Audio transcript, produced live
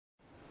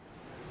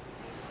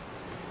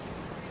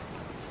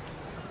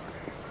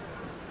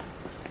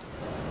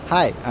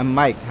Hi, I'm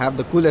Mike. I have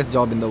the coolest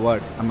job in the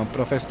world. I'm a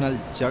professional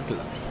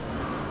juggler.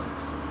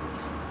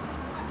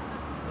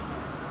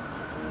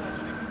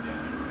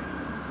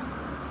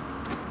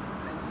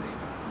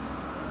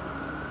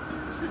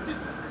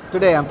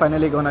 Today I'm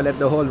finally gonna let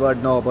the whole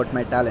world know about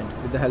my talent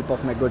with the help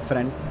of my good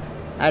friend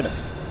Adam.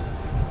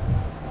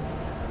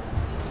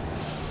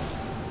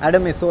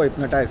 Adam is so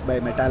hypnotized by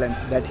my talent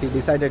that he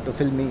decided to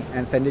film me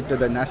and send it to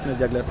the National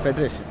Jugglers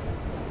Federation.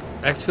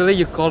 Actually,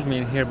 you called me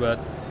in here, but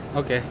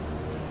okay.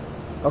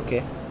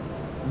 Okay.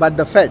 But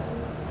the Fed,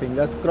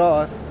 fingers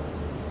crossed.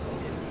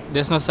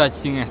 There's no such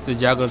thing as the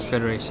Jugglers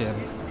Federation.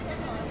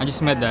 I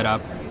just made that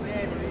up.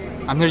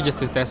 I'm here just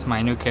to test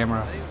my new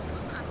camera.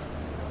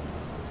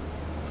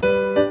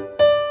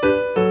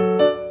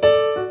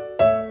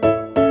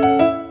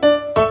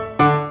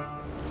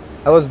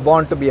 I was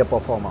born to be a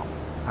performer.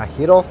 A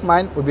hero of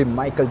mine would be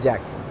Michael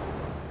Jackson.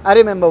 I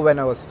remember when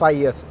I was 5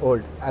 years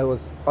old, I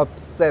was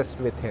obsessed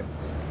with him.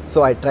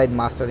 So I tried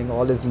mastering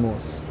all his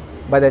moves.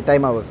 By the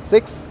time I was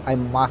 6, I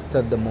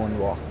mastered the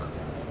moonwalk.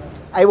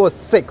 I was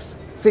 6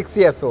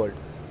 years old.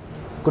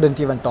 Couldn't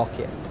even talk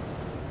yet.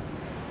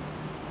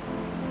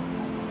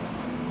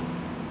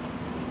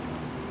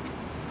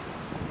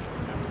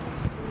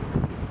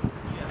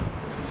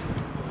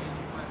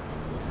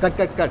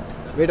 Cut.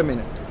 Wait a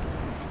minute.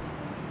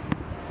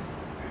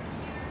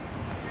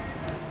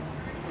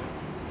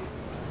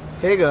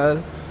 Hey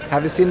girl,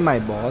 have you seen my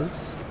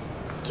balls?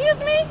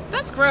 Excuse me?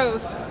 That's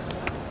gross.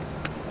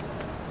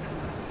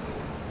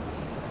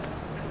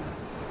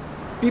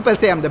 People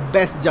say I'm the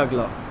best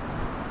juggler.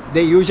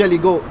 They usually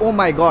go, oh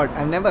my god,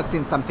 I've never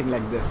seen something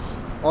like this.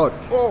 Or,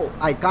 oh,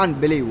 I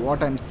can't believe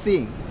what I'm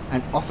seeing.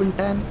 And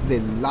oftentimes they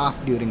laugh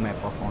during my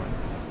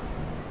performance.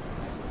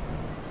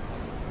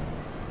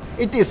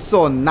 It is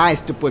so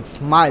nice to put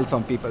smiles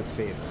on people's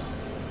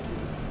face.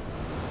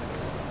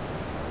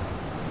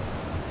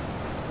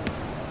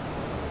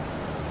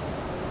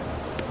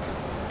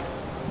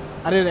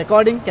 Are you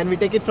recording? Can we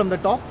take it from the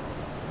top?